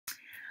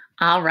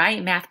All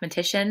right,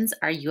 mathematicians,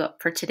 are you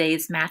up for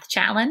today's math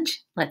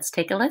challenge? Let's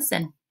take a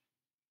listen.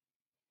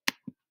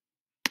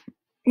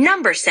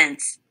 Number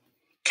sense.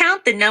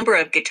 Count the number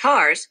of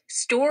guitars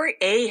store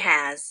A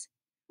has.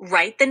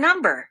 Write the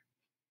number.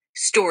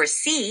 Store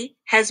C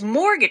has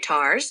more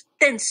guitars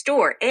than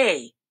store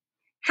A.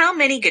 How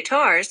many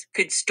guitars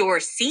could store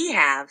C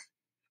have?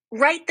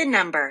 Write the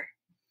number.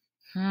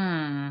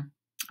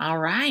 All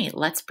right,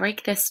 let's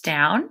break this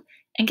down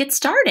and get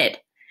started.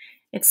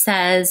 It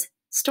says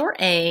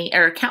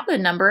count the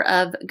number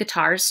of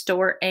guitars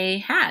store A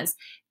has.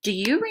 Do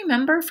you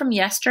remember from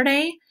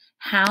yesterday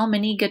how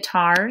many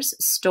guitars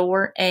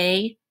store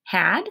A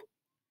had?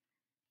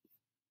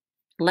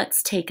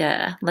 Let's take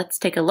a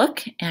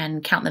look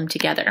and count them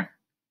together.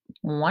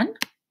 1,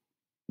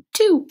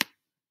 2,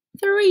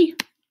 3,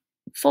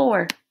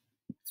 4,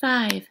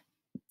 5,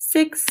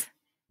 6,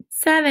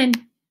 7,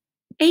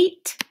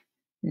 8,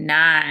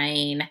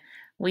 9.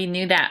 We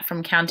knew that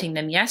from counting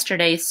them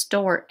yesterday.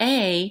 Store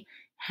A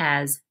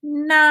has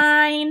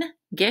 9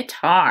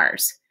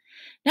 guitars.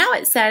 Now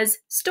it says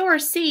store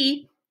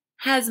C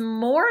has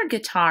more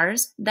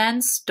guitars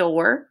than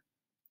store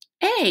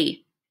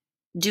A.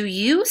 Do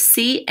you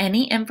see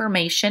any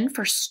information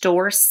for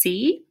store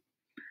C?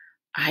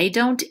 I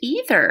don't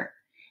either.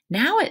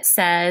 Now it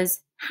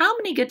says, how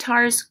many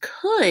guitars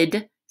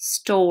could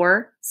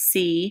store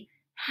C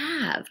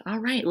have? All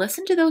right,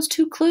 listen to those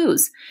two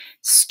clues.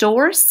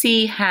 Store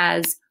C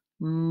has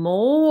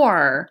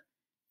more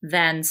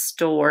than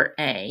store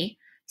A.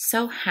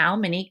 So how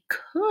many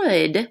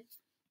could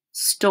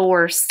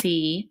store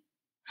C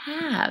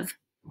have?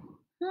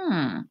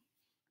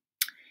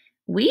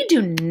 We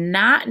do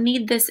not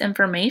need this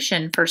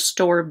information for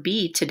store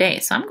B today.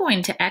 So I'm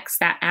going to X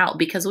that out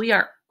because we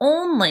are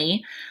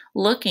only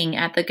looking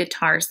at the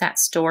guitars that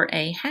store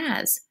A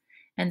has.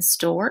 And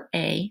store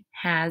A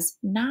has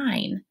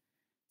 9.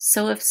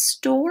 So if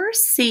store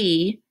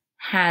C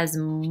has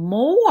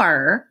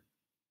more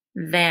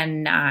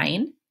than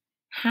 9,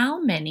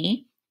 how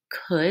many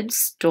could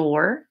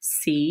store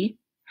C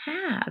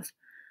have?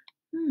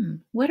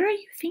 What are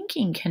you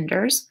thinking,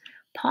 kinders?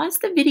 Pause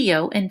the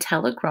video and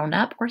tell a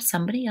grown-up or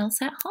somebody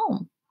else at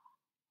home.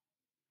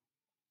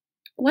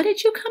 What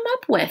did you come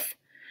up with?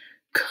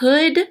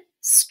 Could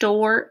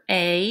store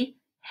A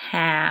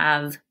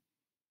have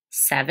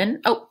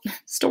 7? Oh,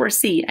 store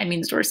C.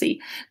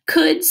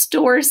 Could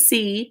store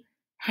C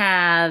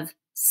have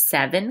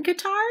 7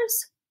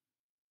 guitars?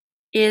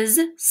 Is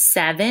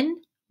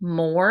 7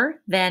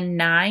 more than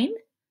 9?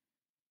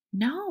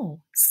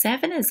 No,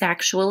 7 is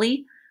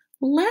actually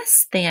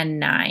less than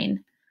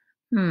 9.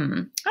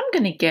 I'm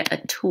going to get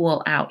a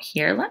tool out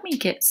here. Let me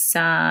get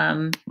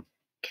some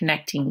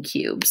connecting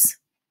cubes.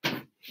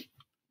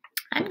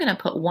 I'm going to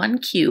put 1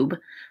 cube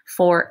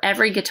for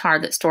every guitar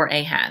that store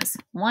A has.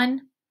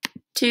 1,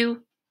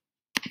 2,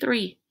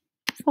 3,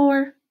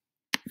 4,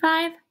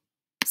 5,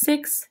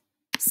 6,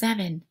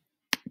 7,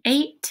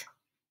 8,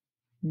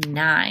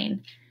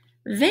 9.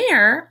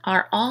 There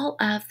are all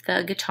of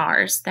the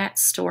guitars that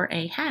store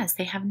A has.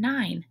 They have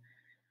 9.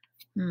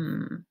 I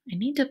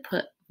need to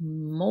put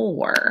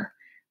more.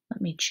 Let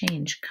me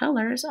change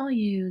colors. I'll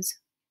use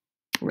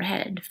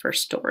red for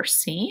store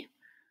C.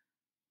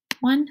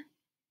 1,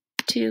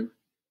 2,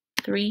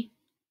 3,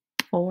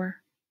 4,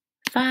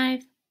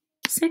 5,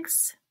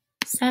 6,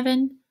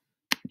 7,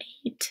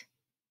 8,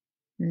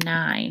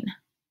 9.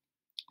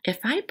 If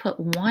I put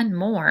 1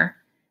 more,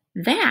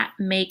 that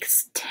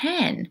makes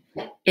 10.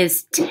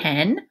 Is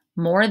 10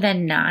 more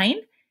than 9?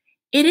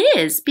 It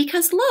is,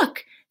 because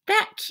look,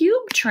 that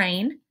cube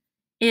train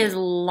is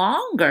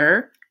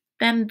longer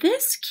than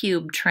this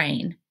cube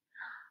train.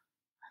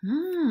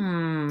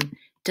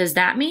 Does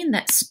that mean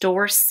that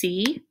store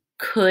C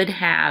could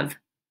have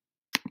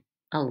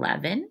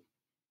 11?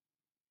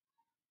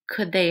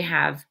 Could they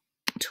have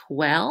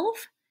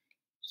 12?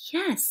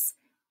 Yes,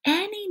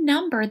 any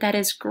number that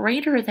is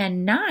greater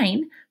than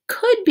 9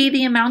 could be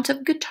the amount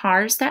of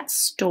guitars that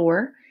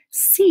store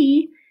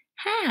C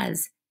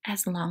has,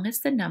 as long as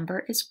the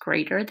number is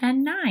greater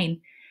than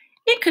 9.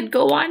 It could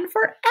go on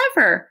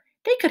forever.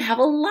 They could have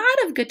a lot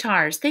of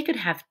guitars. They could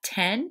have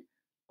 10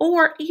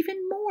 or even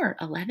more.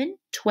 11,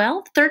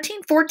 12,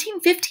 13, 14,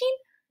 15,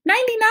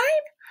 99.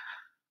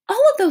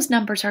 All of those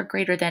numbers are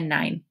greater than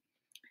 9.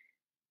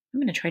 I'm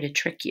going to try to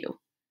trick you.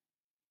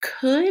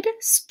 Could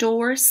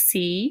store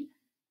C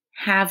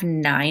have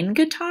 9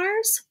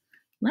 guitars?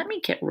 Let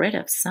me get rid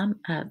of some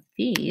of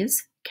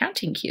these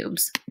counting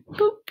cubes.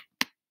 Boop.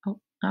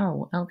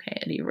 Oh, okay,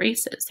 it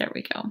erases. There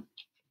we go.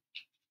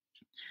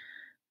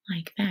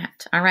 Like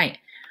that. All right.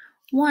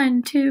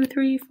 1, 2,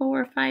 3,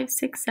 4, 5,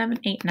 6, 7,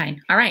 8,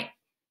 9. All right.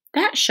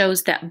 That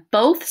shows that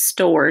both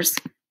stores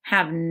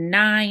have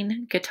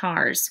 9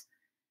 guitars.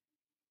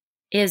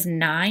 Is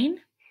 9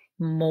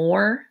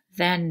 more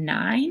than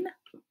 9?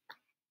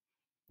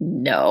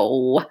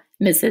 No,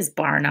 Mrs.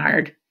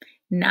 Barnard.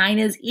 9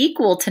 is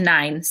equal to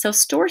 9. So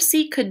store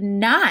C could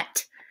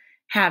not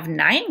have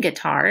 9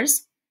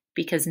 guitars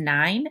because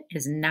 9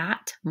 is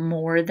not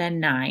more than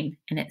 9.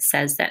 And it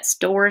says that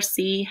store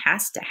C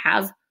has to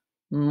have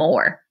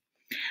more.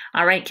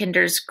 All right,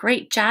 Kinders,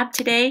 great job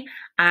today.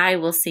 I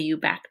will see you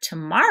back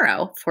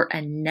tomorrow for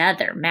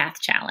another math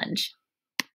challenge.